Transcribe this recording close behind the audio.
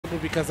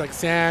because like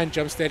Zan,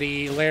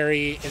 Jumpsteady,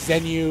 Larry,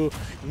 Zenyu,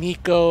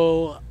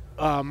 Nico,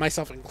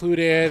 myself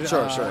included,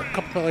 sure. a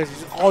couple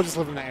players all just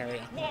live in that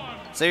area.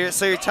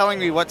 So you're telling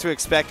me what to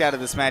expect out of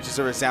this match is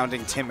a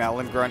resounding Tim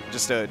Allen grunt,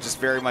 just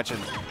very much an.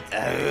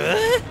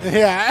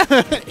 Yeah,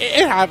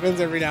 it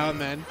happens every now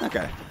and then.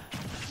 Okay.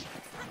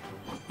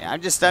 Yeah,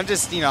 I'm just I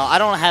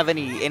don't have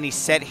any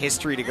set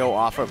history to go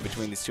off of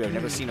between these two. I've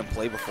never seen them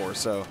play before,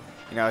 so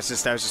I was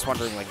just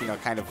wondering like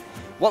kind of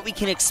what we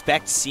can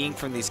expect seeing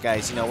from these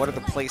guys. What are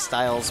the play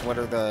styles? What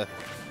are the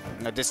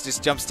does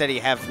Jumpsteady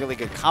have really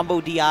good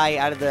combo DI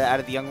out of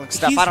the Young Link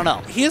stuff? I don't know.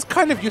 He is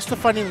kind of used to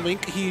fighting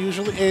Link. He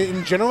usually,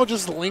 in general,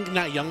 just Link,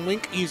 not Young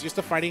Link. He's used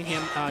to fighting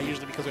him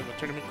usually because we have a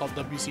tournament called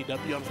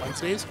WCW on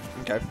Wednesdays.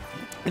 Okay.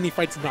 And he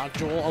fights not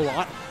Joel a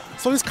lot.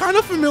 So he's kind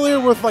of familiar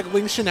with like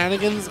Link's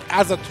shenanigans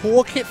as a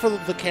toolkit for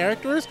the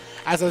characters,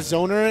 as a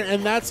zoner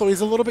and that. So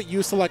he's a little bit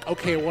used to like,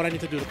 okay, what I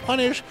need to do to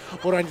punish,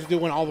 what do I need to do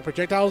when all the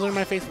projectiles are in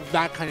my face,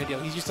 that kind of deal.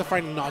 He's used to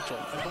fighting not Joel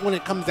when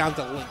it comes down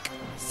to Link.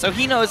 So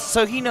he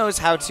knows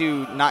how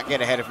to not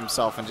get ahead of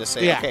himself and just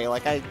say, okay,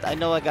 like I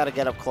know I got to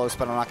get up close,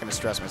 but I'm not going to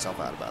stress myself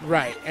out about it.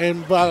 Right,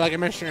 but like I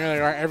mentioned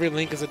earlier, right, every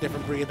Link is a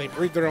different breed. They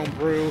breed their own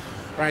brew,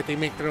 right? They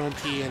make their own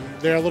tea, and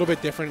they're a little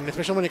bit different. And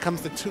especially when it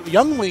comes to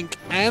Young Link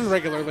and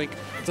regular Link,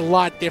 it's a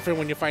lot different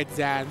when you fight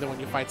Zan than when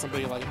you fight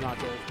somebody like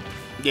Nacho.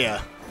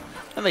 Yeah,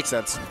 that makes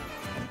sense.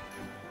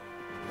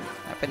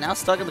 But now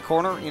stuck in the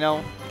corner,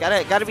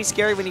 gotta be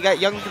scary when you got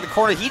Young Link in the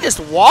corner. He just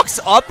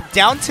walks up,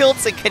 down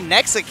tilts, and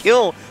connects a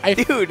kill.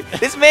 Dude,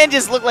 this man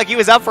just looked like he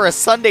was out for a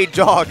Sunday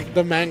jog.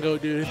 The mango,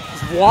 dude.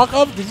 Just walk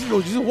up,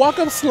 just walk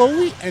up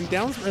slowly and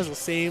down is the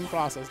same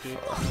process, dude.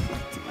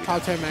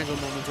 Top 10 mango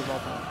moments of all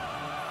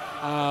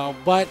time.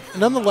 But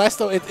nonetheless,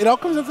 though, it all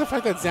comes down to the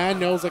fact that Zan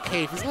knows, like,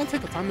 hey, if he's gonna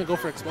take the time to go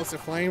for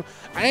Explosive Flame,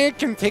 I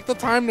can take the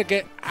time to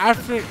get at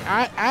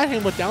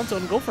him with down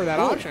tilt and go for that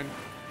option.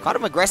 Caught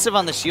him aggressive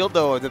on the shield,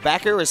 though. The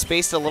back air was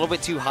spaced a little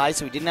bit too high,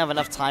 so he didn't have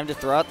enough time to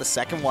throw out the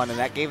second one, and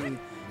that gave him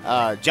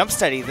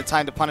Jumpsteady the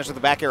time to punish with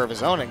the back air of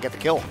his own and get the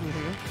kill.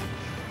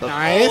 But,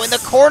 nice. Oh, in the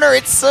corner,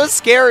 it's so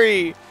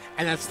scary.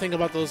 And that's the thing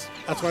about those,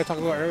 that's what I talked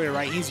about earlier,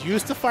 right? He's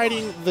used to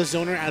fighting the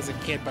zoner as a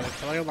kid, but a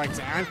player like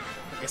Zan,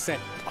 like I said,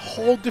 a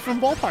whole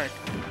different ballpark.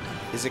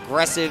 He's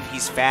aggressive,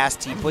 he's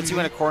fast, he puts you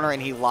in a corner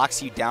and he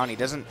locks you down. He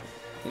doesn't,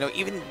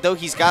 even though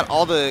he's got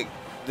all the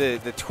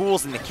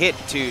tools in the kit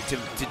to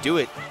do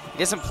it, he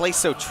doesn't play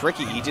so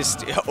tricky. He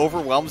just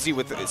overwhelms you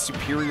with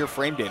superior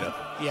frame data.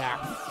 Yeah.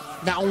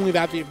 Not only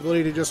that, the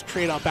ability to just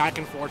trade out back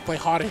and forth, play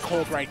hot and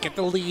cold, right? Get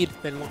the lead,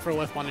 then look for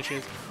what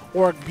punishes.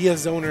 Or be a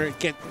zoner,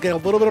 get a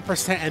little bit of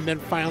percent, and then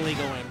finally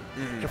go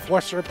in. To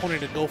force your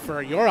opponent to go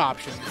for your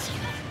options.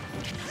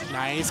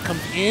 Nice.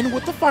 Comes in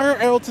with the fire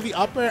arrow to the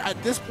upper.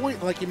 At this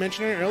point, like you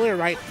mentioned earlier,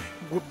 right?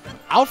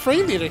 Out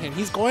frame data him.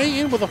 He's going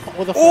in with a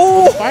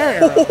fire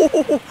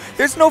arrow.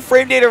 There's no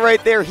frame data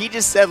right there. He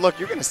just said, look,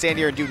 you're going to stand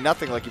here and do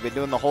nothing like you've been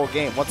doing the whole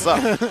game. What's up?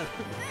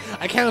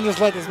 I can't just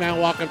let this man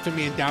walk up to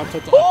me and down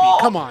tilt to up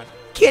B. Come on.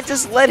 Can't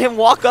just let him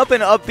walk up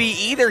and up B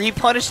either. He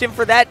punished him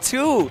for that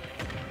too.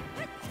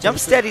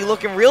 Jumpsteady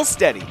looking real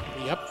steady.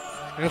 Yep.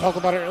 And I talked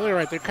about it earlier,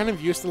 right? They're kind of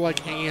used to like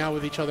hanging out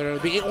with each other.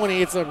 The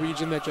 818 is a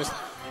region that just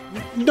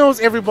knows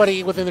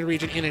everybody within the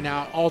region in and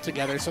out all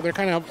together, so they're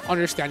kind of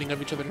understanding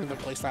of each other and their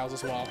play styles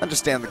as well.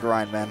 Understand the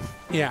grind, man.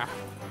 Yeah.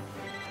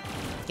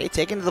 Okay,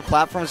 taken to the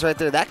platforms right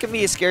there. That can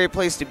be a scary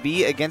place to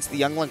be against the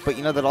Young Link, but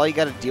you know that all you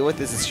got to deal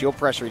with is his shield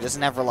pressure. He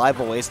doesn't have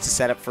reliable ways to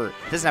set up for,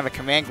 he doesn't have a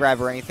command grab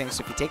or anything,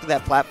 so if you take to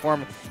that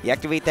platform, you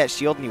activate that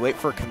shield and you wait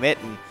for a commit,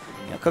 and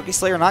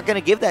CookieSlayer not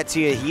going to give that to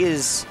you. He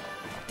is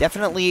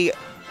definitely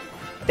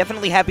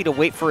happy to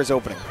wait for his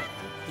opening.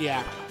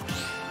 Yeah.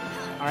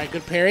 All right,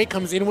 good parry.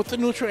 Comes in with the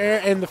neutral air,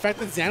 and the fact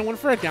that Zan went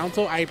for a down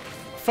tilt, I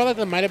felt like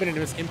that might have been a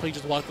misinput. He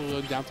just walked a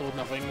little down tilt with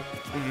nothing.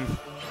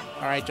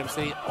 All right,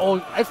 Jumpsteady. Oh,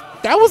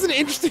 that was an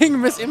interesting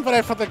misinput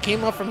I felt that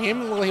came up from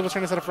him. Well, he was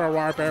trying to set up for a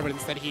raw bear, but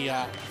instead he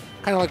kind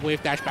of like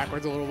wave dash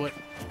backwards a little bit.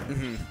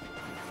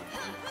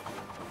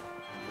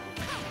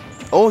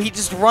 Oh, he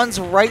just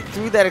runs right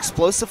through that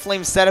explosive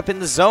flame setup in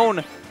the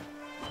zone.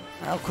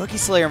 Oh,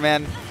 CookieSlayer,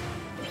 man.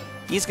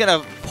 He's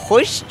going to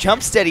push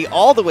Jumpsteady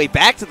all the way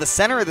back to the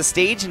center of the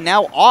stage and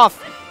now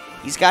off.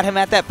 He's got him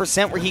at that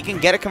percent where he can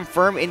get a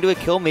confirm into a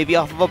kill, maybe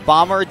off of a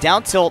bomb or a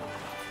down tilt.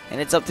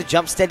 And it's up to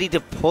Jumpsteady to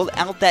pull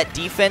out that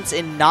defense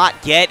and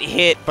not get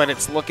hit, but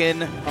it's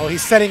looking... Oh,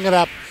 he's setting it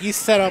up. He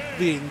set up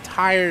the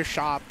entire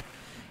shop.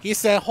 He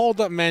said, hold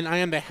up, man. I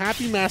am the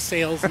happy mask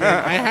salesman.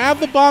 I have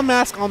the bomb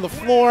mask on the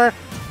floor.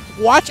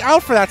 Watch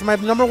out for that. It's my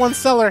 #1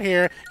 seller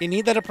here. You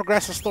need that to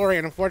progress the story,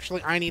 and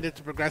unfortunately, I needed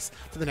to progress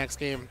to the next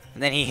game.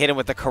 And then he hit him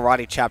with the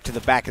karate chop to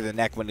the back of the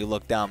neck when he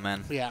looked down,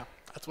 man. Yeah,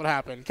 that's what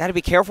happened. Got to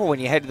be careful when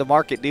you head to the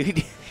market, dude.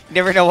 You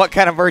never know what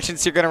kind of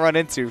merchants you're going to run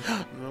into.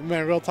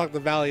 Man, real talk, the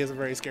Valley is a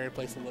very scary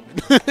place to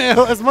live in.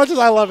 As much as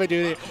I love it,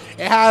 dude,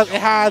 it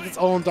has its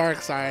own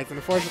dark sides, and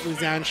unfortunately,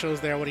 Zan shows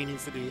there what he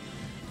needs to do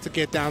to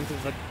get down to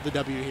the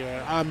W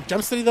here.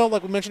 Jumpsteady, though,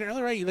 like we mentioned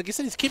earlier, right? Like you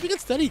said, he's keeping it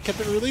steady. He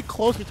kept it really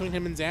close between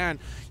him and Zan.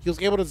 He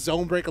was able to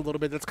zone break a little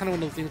bit. That's kind of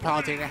one of the things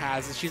Palutena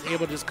has, is she's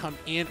able to just come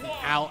in and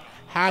out,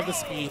 have the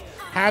speed,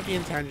 have the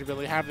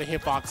intangibility, have the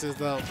hitboxes,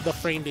 the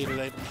frame data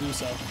to do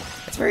so.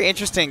 It's very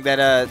interesting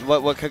that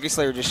what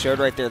CookieSlayer just showed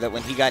right there, that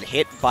when he got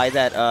hit by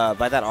that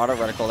auto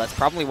reticle, that's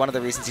probably one of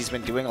the reasons he's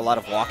been doing a lot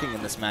of walking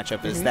in this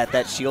matchup, is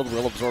that shield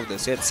will absorb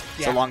those hits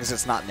so long as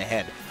it's not in the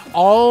head.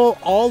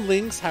 All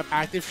links have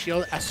active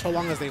shield as so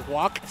long as they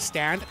walk,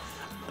 stand.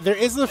 There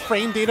is the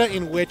frame data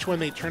in which when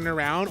they turn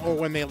around or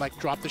when they like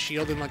drop the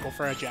shield and like go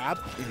for a jab,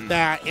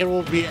 that it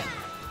will be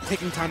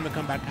taking time to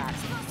come back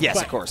active. Yes,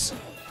 but of course.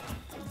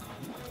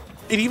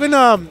 It even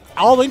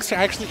all links are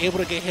actually able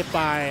to get hit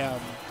by,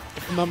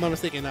 if I'm not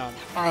mistaken,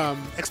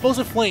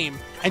 explosive flame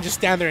and just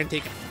stand there and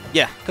take it.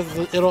 Yeah,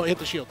 because it'll hit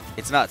the shield.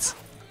 It's nuts.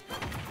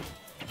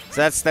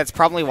 So that's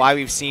probably why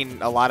we've seen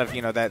a lot of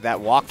that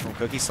walk from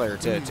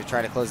CookieSlayer to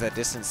try to close that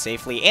distance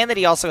safely, and that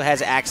he also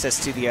has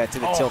access to the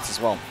tilts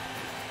as well.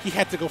 He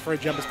had to go for a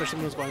jump, especially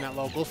when it was going that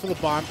low. Goes for the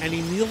bomb, and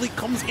he immediately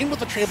comes in with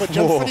the trade, but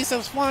Jumpsteady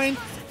says, fine.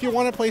 If you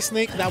want to play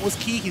Snake, that was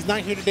key. He's not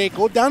here today.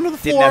 Go down to the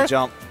floor. Didn't have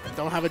jump.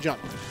 Don't have a jump.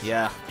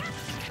 Yeah.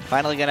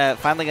 Finally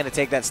gonna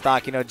take that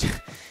stock.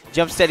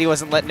 Jumpsteady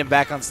wasn't letting him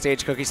back on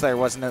stage. CookieSlayer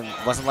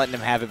wasn't letting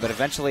him have it, but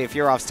eventually, if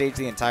you're off stage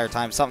the entire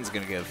time, something's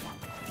gonna give.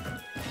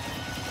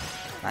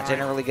 Not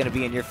generally going to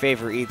be in your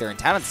favor either. And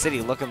Town and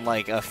City looking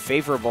like a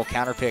favorable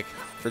counter pick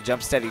for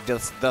Jumpsteady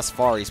thus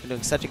far. He's been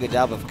doing such a good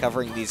job of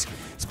covering these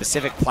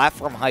specific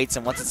platform heights,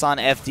 and once it's on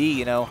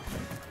FD,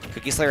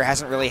 CookieSlayer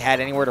hasn't really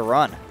had anywhere to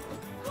run.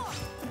 All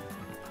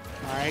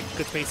right,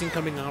 good spacing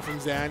coming on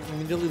from Zan.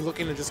 Immediately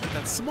looking to just get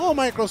that small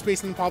micro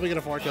spacing, probably get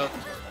a forward tilt.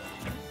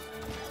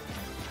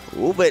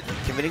 Ooh, but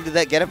committing to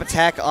that get-up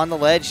attack on the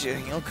ledge,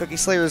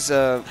 CookieSlayer's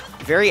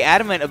very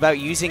adamant about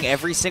using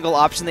every single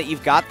option that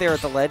you've got there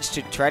at the ledge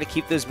to try to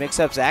keep those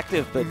mix-ups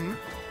active, but it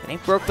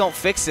ain't broke, don't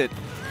fix it.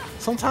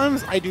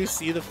 Sometimes I do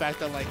see the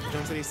fact that, like,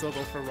 Jumpsteady still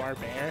goes for Raw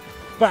Bear,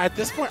 but at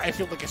this point, I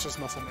feel like it's just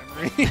muscle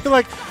memory.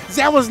 Like,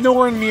 Zan was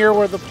nowhere near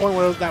where the point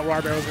where that Raw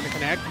Bear was going to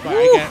connect, but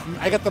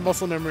I get the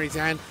muscle memory.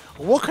 Zan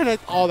will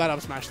connect all that up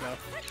smash, though.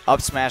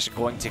 Up smash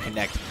going to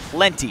connect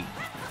plenty.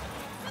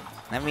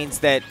 That means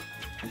that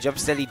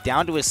Jumpsteady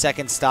down to his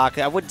second stock.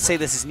 I wouldn't say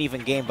this is an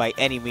even game by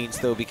any means,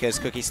 though, because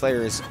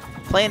CookieSlayer is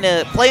playing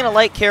a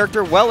light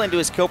character well into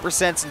his kill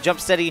percents, and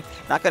Jumpsteady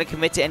not going to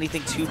commit to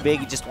anything too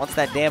big. He just wants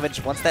that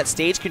damage, wants that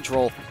stage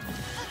control.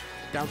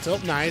 Down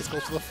tilt, nice.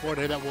 Goes to the forward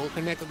air that will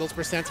connect with those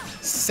percents.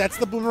 Sets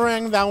the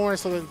boomerang downward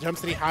so that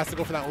Jumpsteady has to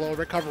go for that low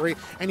recovery,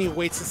 and he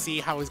waits to see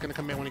how he's going to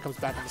commit when he comes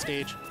back on the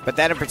stage. But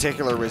that in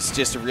particular was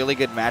just a really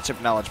good matchup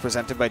knowledge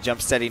presented by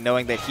Jumpsteady,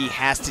 knowing that he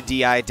has to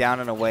DI down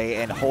and away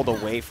and hold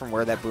away from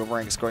where that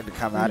boomerang is going to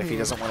come out if he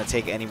doesn't want to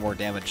take any more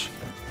damage.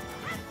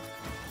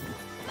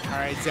 All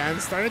right, Zan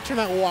starting to turn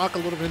that walk a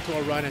little bit into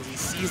a run as he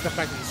sees the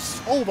fact that he's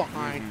so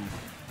behind.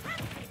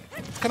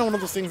 It's kind of one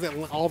of those things that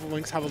all the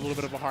links have a little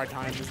bit of a hard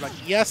time. It's like,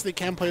 yes, they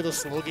can play the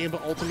slow game,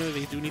 but ultimately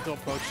they do need to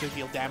approach to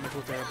deal damage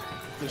with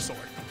their sword.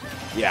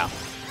 Yeah.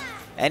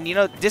 And,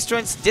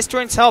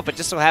 disjoints help. It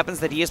just so happens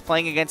that he is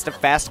playing against a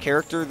fast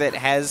character that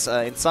has,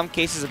 in some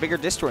cases, a bigger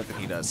disjoint than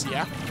he does.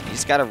 Yeah. You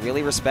just got to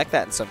really respect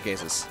that in some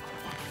cases.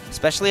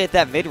 Especially at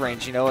that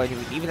mid-range,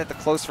 even at the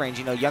close range,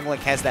 Young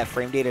Link has that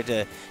frame data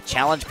to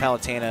challenge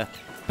Palutena.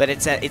 But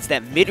it's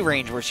that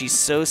mid-range where she's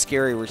so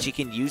scary, where she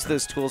can use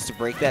those tools to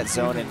break that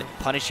zone and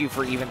punish you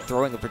for even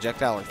throwing a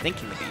projectile or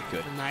thinking that you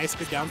could. Nice,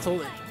 good down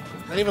tilt.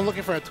 Not even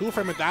looking for a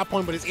two-frame at that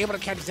point, but he's able to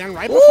catch Zan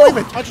right before he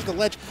even touches the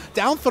ledge.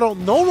 Down throw,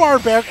 no raw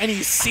bear, and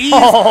he sees the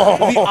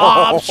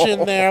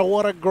option there.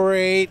 What a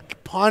great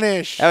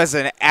punish. That was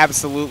an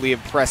absolutely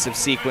impressive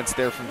sequence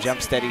there from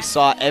Jumpsteady.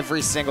 Saw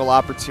every single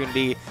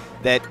opportunity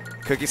that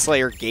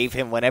CookieSlayer gave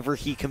him whenever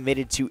he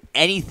committed to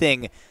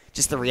anything.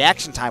 Just the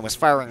reaction time was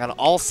firing on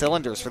all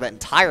cylinders for that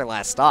entire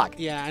last stock.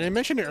 Yeah, and I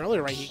mentioned it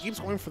earlier, right? He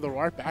keeps going for the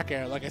raw back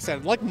air. Like I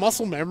said, like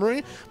muscle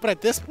memory, but at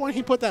this point,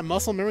 he put that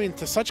muscle memory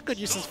into such good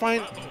use. It's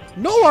fine.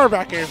 No raw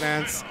back air,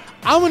 Vance.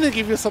 I'm going to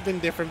give you something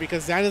different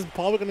because Zan is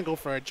probably going to go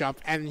for a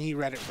jump, and he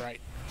read it right.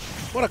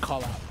 What a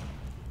call out.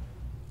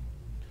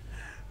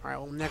 All right,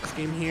 well, next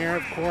game here,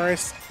 of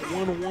course,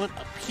 1-1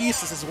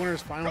 apiece. This is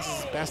winners finals.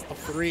 This is best of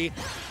 3.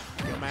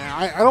 Yeah, man,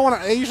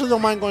 I usually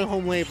don't mind going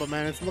home late, but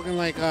man, it's looking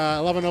like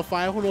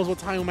 11:05. Who knows what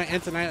time we might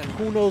end tonight, and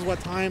who knows what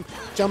time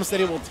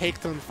Jumpsteady will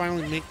take to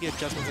finally make the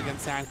adjustments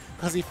against Zan,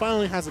 because he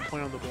finally has a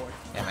point on the board.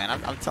 Yeah,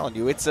 man, I'm telling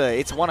you, it's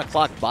 1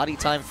 o'clock body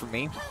time for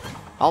me.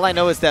 All I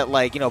know is that,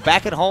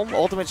 back at home,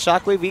 Ultimate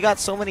Shockwave, we got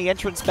so many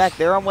entrants back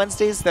there on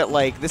Wednesdays that,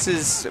 this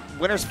is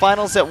winners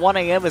finals at 1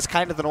 a.m. is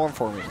kind of the norm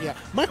for me. Yeah.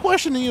 My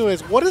question to you is,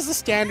 what is the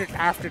standard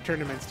after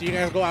tournaments? Do you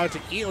guys go out to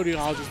eat, or do you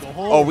all just go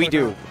home? Oh, we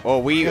do. Oh,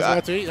 we you guys go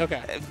out to eat?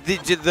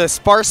 Okay. The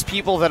sparse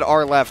people that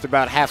are left,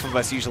 about half of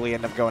us usually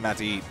end up going out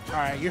to eat. All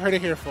right, you heard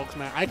it here, folks,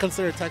 man. I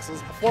consider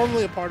Texas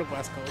formerly a part of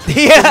West Coast.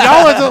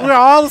 Yeah. We're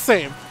all the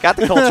same. Got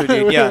the culture,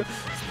 dude. Yeah.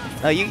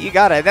 No, you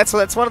got it. That's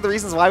one of the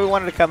reasons why we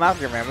wanted to come out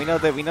here, man. We know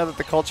that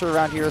the culture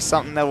around here is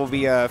something that will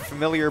be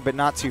familiar, but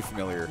not too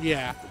familiar.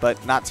 Yeah.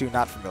 But not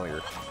familiar.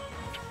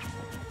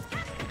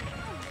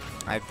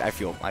 I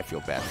feel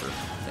bad for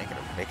thinking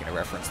about Making a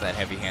reference that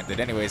heavy-handed.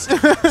 Anyways,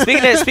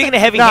 speaking of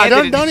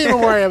heavy-handed, don't even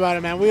worry about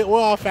it, man. We're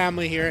all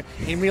family here.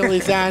 And really,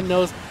 Zan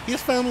knows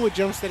he's family with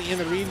Jumpsteady in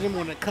the region.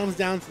 When it comes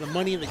down to the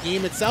money in the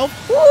game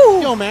itself,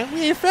 woo! Yo, man,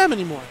 we ain't fam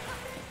anymore.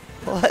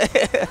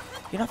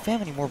 You're not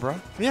fam anymore, bro.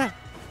 Yeah.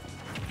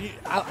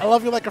 I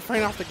love you like a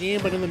friend off the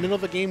game, but in the middle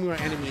of the game, we were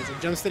enemies. And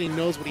Jumpsteady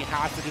knows what he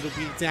has to do to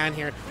beat Zan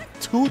here.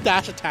 2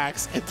 dash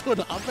attacks into an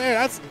up air.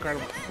 That's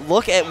incredible.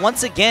 Look at,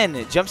 once again,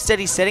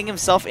 Jumpsteady setting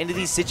himself into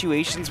these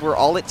situations where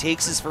all it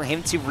takes is for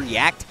him to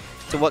react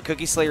to what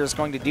CookieSlayer is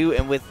going to do.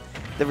 And with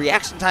the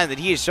reaction time that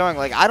he is showing,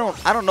 like, I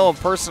don't know him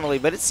personally,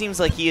 but it seems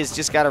like he has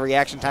just got a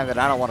reaction time that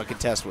I don't want to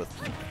contest with.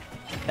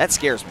 That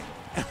scares me.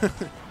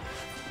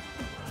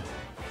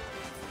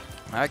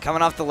 All right,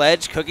 coming off the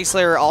ledge,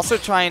 CookieSlayer also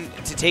trying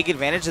to take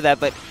advantage of that,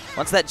 but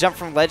once that jump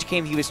from ledge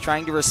came, he was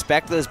trying to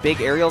respect those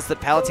big aerials that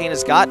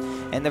Palutena's got,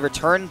 and the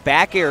return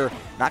back air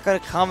not going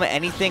to come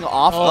anything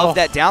off of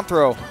that down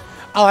throw.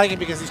 I like it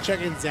because he's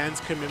checking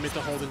Zan's commitment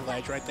to holding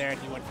ledge right there, and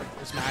he went for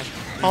the smash.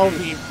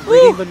 Probably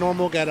reading the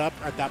normal get up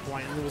at that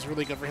point, and it was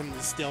really good for him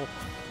to still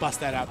bust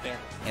that out there.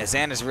 Yeah,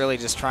 Zan is really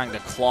just trying to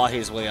claw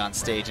his way on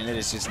stage, and it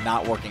is just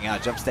not working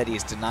out. Jumpsteady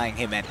is denying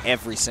him at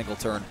every single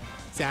turn.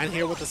 Zan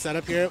here with the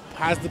setup here,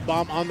 has the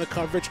bomb on the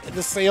coverage.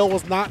 The sale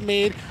was not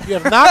made. You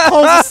have not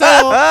closed the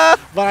sale,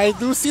 but I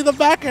do see the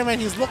back end, man.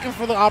 He's looking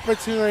for the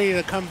opportunity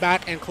to come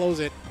back and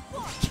close it.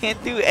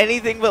 Can't do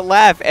anything but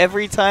laugh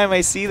every time I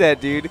see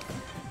that, dude.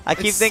 I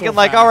keep thinking, so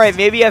like, fast. all right,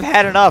 maybe I've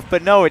had enough,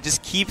 but no, it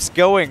just keeps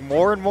going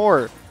more and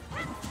more.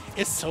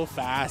 It's so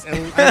fast,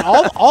 and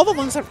all the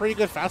Links have pretty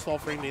good fastball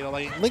frame data.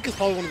 Like, Link is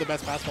probably one of the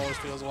best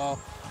fastballers too as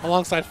well,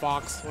 alongside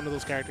Fox, one of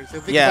those characters. I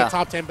think he's the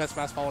top 10 best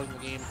fastballers in the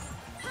game.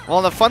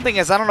 Well, the fun thing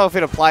is, I don't know if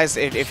it applies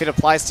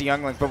to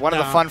Young Link, but one of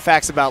the fun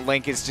facts about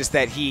Link is just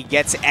that he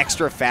gets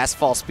extra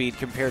fastball speed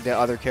compared to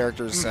other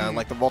characters.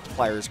 Like the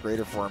multiplier is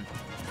greater for him.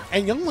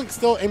 And Young Link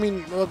still, I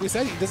mean, like we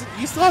said,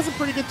 he still has a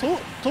pretty good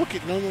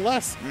toolkit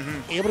nonetheless.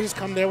 Able to just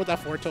come there with that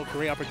forward tilt,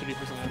 great opportunity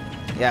for Zan.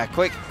 Yeah,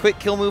 quick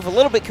kill move, a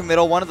little bit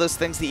committal. One of those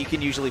things that you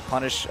can usually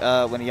punish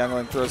when a Young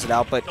Link throws it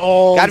out, but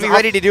gotta be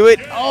ready to do it.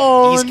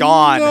 Oh, he's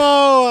gone.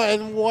 No,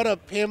 and what a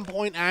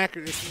pinpoint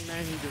accuracy,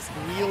 man. He just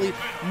really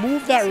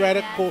moved that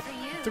reticle.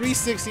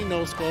 360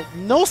 no scope,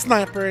 no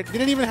sniper,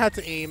 didn't even have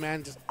to aim,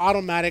 man, just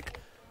automatic.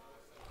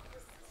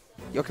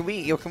 Can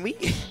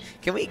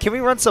we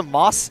run some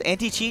Moss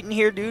anti-cheating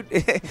here, dude?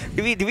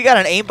 do we got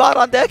an aimbot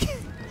on deck?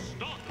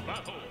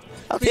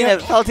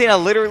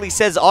 Palutena literally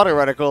says auto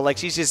reticle, like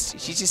she's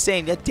just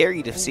saying, I dare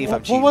you to see if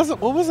I'm cheating. What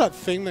was that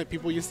thing that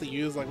people used to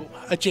use, like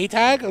a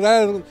J-tag?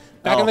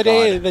 Back in the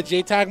day, the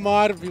J-tag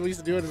mod, people used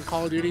to do it in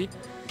Call of Duty.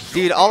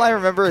 Dude, all I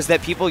remember is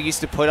that people used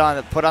to put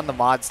on the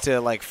mods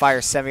to like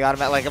fire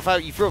semi-automatic.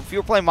 Like if you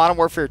were playing Modern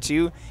Warfare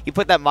 2, you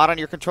put that mod on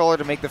your controller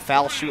to make the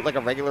FAL shoot like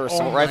a regular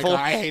assault rifle.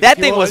 God, that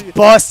thing was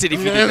busted if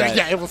you did that.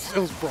 Yeah, it was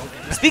broken.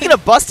 Speaking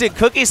of busted,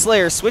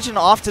 CookieSlayer switching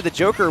off to the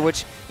Joker,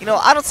 which, you know,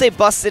 I don't say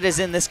busted as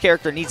in this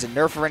character needs a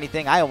nerf or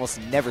anything. I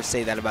almost never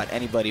say that about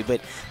anybody.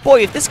 But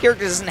boy, if this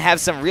character doesn't have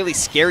some really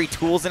scary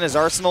tools in his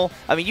arsenal,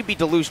 I mean, you'd be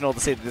delusional to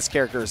say that this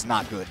character is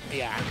not good.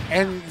 Yeah,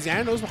 and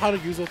Zan knows how to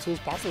use those tools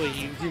properly.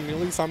 He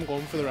really saw him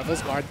going for the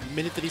Rebel's Guard the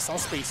minute that he saw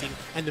spacing,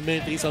 and the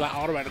minute that he saw that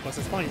auto reticle.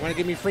 Says, fine, you want to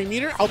give me free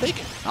meter? I'll take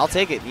it. I'll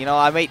take it. You know,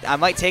 I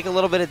might take a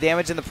little bit of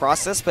damage in the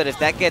process, but if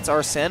that gets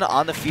Arsene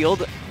on the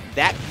field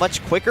that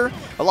much quicker,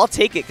 well, I'll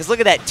take it. Because look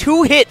at that,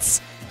 2 hits,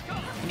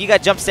 and you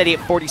got Jumpsteady at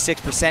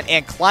 46%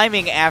 and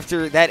climbing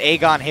after that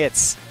Aegon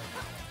hits.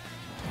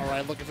 All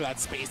right, looking for that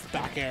spaced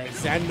back air.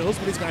 Zan knows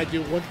what he's going to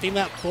do. One thing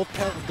that both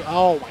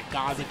oh my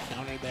God, they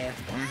countered there.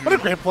 What a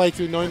great play,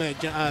 too, knowing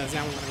that Zan was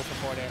going to go for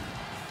forward air.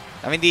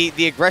 I mean,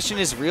 the aggression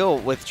is real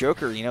with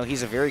Joker. You know,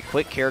 he's a very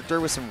quick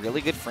character with some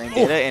really good frame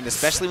data, and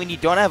especially when you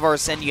don't have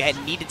Arsene, you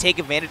need to take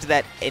advantage of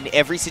that in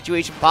every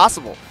situation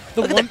possible.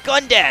 Look at the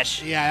gun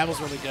dash. Yeah, that was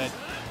really good.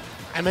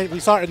 I mean, we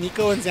saw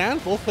Nico and Zan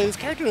both play this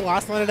character in the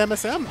last line at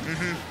MSM.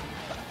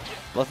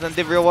 Both of them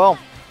did real well.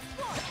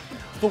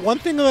 The one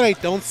thing that I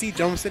don't see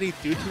Jumpsteady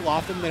do too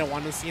often that I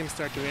want to see him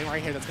start doing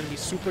right here that's going to be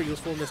super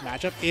useful in this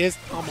matchup is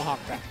tomahawk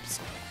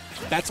grabs.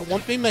 That's one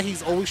thing that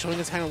he's always showing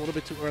his hand a little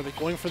bit too early,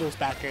 going for those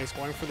back airs,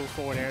 going for those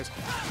forward airs.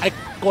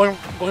 Going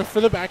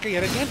for the back air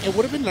yet again, it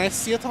would have been nice to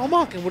see a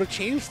tomahawk. It would have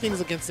changed things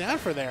against Zan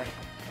for there.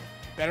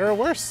 Better or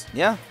worse.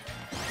 Yeah.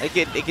 It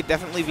could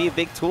definitely be a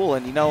big tool.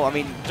 And, you know, I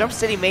mean,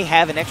 Jumpsteady may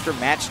have an extra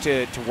match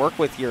to work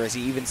with here as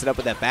he evens it up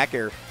with that back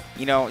air.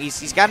 You know,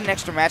 he's got an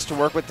extra match to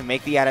work with to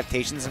make the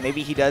adaptations, and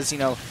maybe he does, you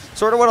know,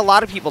 sort of what a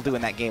lot of people do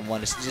in that game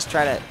one, is to just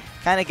try to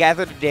kind of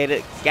gather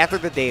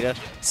the data,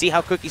 see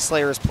how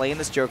CookieSlayer is playing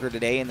this Joker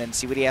today, and then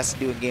see what he has to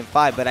do in Game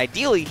 5. But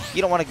ideally,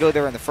 you don't want to go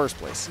there in the first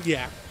place.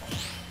 Yeah.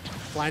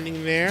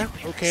 Landing there.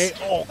 Okay.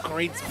 Oh,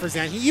 great for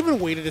Zan. He even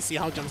waited to see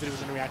how Jumpsteady was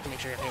going to react to make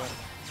sure he hit him.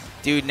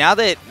 Dude, now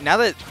that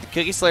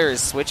CookieSlayer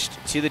has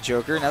switched to the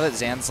Joker, now that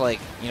Zan's, like,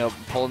 you know,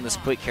 pulling this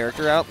quick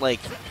character out, like,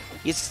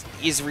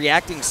 he's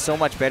reacting so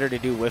much better to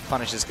do whiff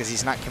punishes because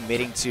he's not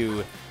committing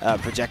to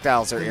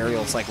projectiles or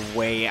aerials like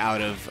way out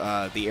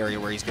of the area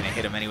where he's going to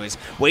hit him anyways.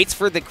 Waits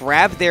for the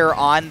grab there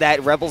on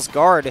that Rebel's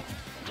Guard.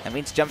 That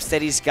means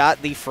Jumpsteady's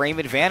got the frame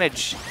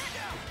advantage.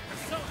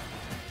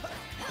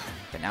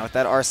 But now with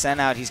that Arsene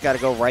out, he's got to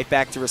go right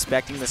back to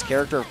respecting this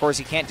character. Of course,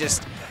 he can't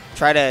just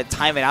try to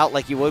time it out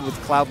like you would with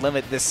Cloud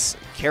Limit. This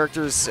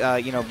character's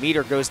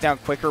meter goes down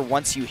quicker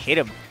once you hit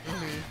him.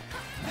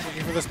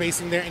 Looking for the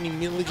spacing there, and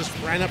immediately just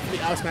ran up for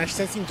the out smash,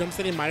 sensing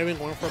Jumpsteady might have been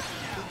going for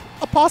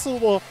a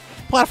possible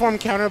platform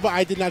counter, but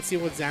I did not see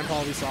what Zan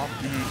probably saw.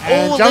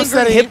 And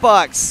Jumpsteady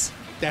hitbox.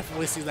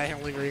 Definitely sees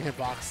that lingering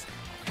hitbox.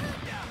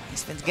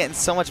 He's been getting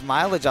so much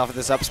mileage off of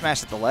this up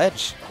smash at the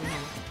ledge.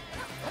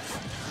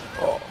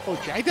 Oh,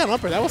 drag down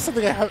upper. That was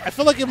something I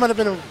feel like it might have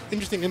been an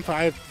interesting info.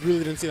 I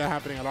really didn't see that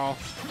happening at all.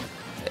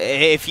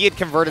 If he had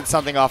converted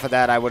something off of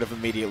that, I would have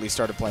immediately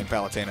started playing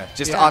Palutena.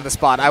 Just on the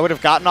spot. I would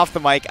have gotten off the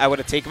mic, I would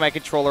have taken my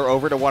controller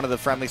over to one of the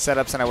friendly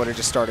setups, and I would have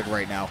just started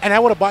right now. And I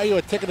would have bought you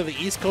a ticket to the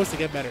East Coast to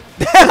get better.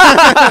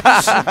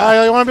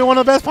 You want to be one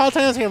of the best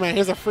Palutenas here, man?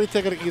 Here's a free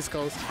ticket to East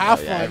Coast. Have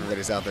fun.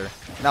 Everybody's out there.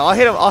 No,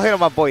 I'll hit on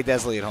my boy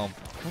Desley at home.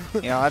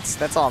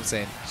 That's all I'm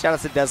saying. Shout out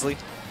to Desley.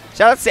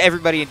 Shout out to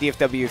everybody in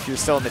DFW if you're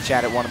still in the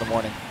chat at 1 in the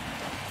morning.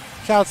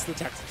 Shout outs to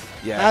Texas.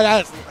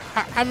 Yeah.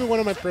 I'm one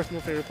of my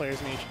personal favorite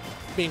players, Mage,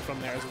 being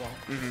from there as well.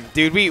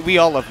 Dude, we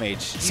all love Mage.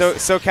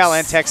 SoCal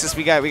and Texas,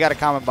 we got a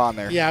common bond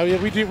there. Yeah,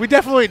 we do. We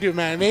definitely do,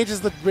 man. Mage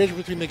is the bridge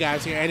between the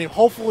guys here, and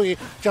hopefully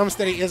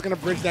Jumpsteady is going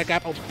to bridge that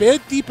gap a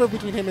bit deeper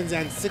between him and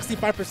Zen.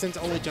 65%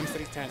 to only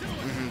Jumpsteady's 10.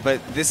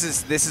 But this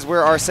is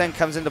where Arsene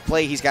comes into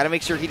play. He's got to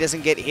make sure he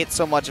doesn't get hit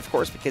so much, of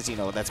course, because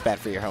that's bad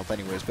for your health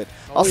anyways. But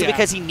also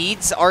because he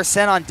needs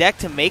Arsene on deck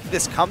to make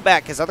this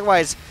comeback, because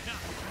otherwise,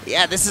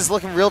 this is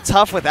looking real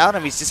tough without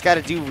him. He's just got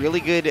to do really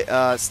good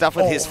stuff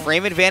with his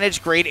frame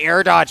advantage. Great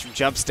air dodge from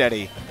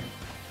Jumpsteady.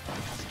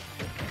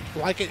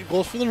 Like it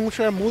goes for the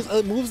neutral, moves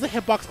the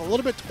hitbox a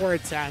little bit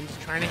towards Zan,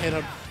 just trying to hit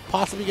him.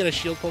 Possibly get a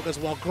shield poke as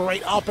well.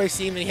 Great up air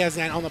seeing that he has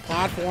Zan on the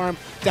platform.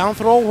 Down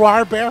throw,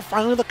 raw bear.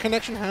 Finally, the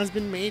connection has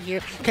been made here.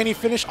 Can he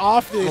finish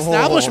off the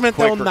establishment?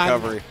 Quick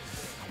recovery.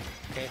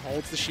 Okay,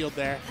 holds the shield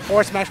there.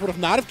 Forward smash would have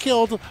not have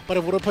killed, but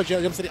it would have put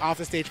Jumpsteady off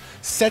the stage.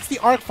 Sets the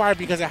arc fire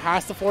because it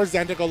has to force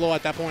Zen to go low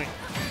at that point.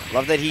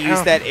 Love that he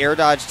used that air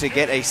dodge to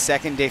get a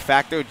second de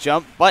facto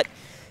jump, but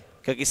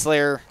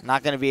CookieSlayer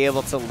not going to be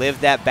able to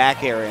live that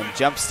back air, and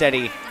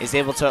Jumpsteady is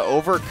able to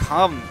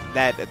overcome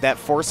that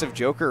force of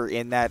Joker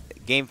in that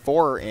Game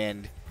 4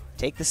 and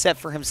take the set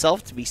for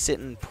himself to be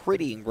sitting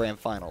pretty in Grand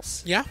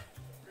Finals. Yeah.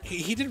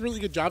 He did a really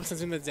good job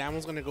sensing that Zan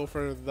was going to go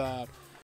for the